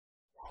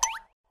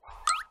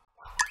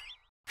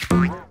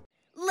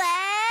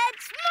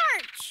Let's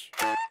march!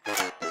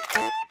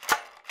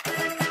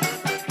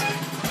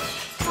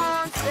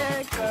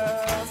 Monster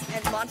girls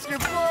and monster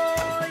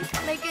boys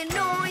making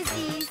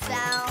noisy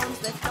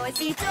sounds with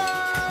noisy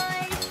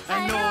toys.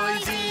 A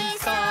noisy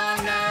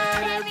song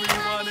that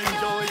everyone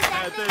enjoys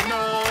at the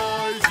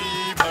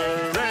noisy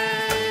parade.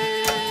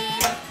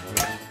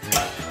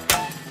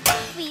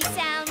 We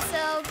sound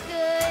so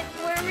good,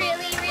 we're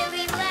really,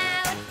 really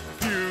loud.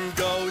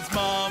 Hugo's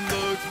mom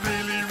looks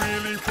really,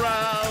 really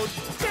proud.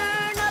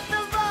 Turn up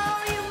the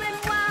volume and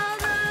wow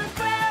the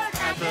crowd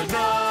at The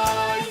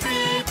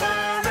noisy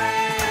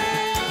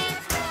parade.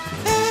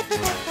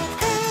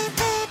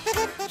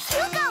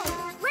 Hugo,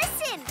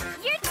 listen!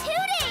 You're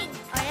tooting!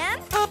 I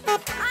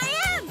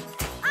am?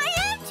 I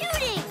am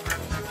tooting!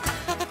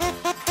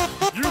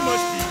 You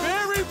must be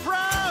very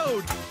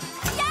proud.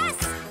 Yes!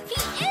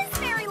 He is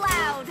very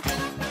loud!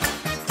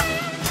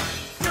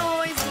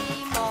 Noisy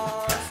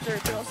monster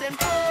girls and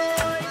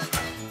boys.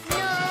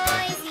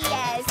 Noisy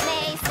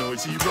Esme.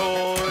 Noisy Roy.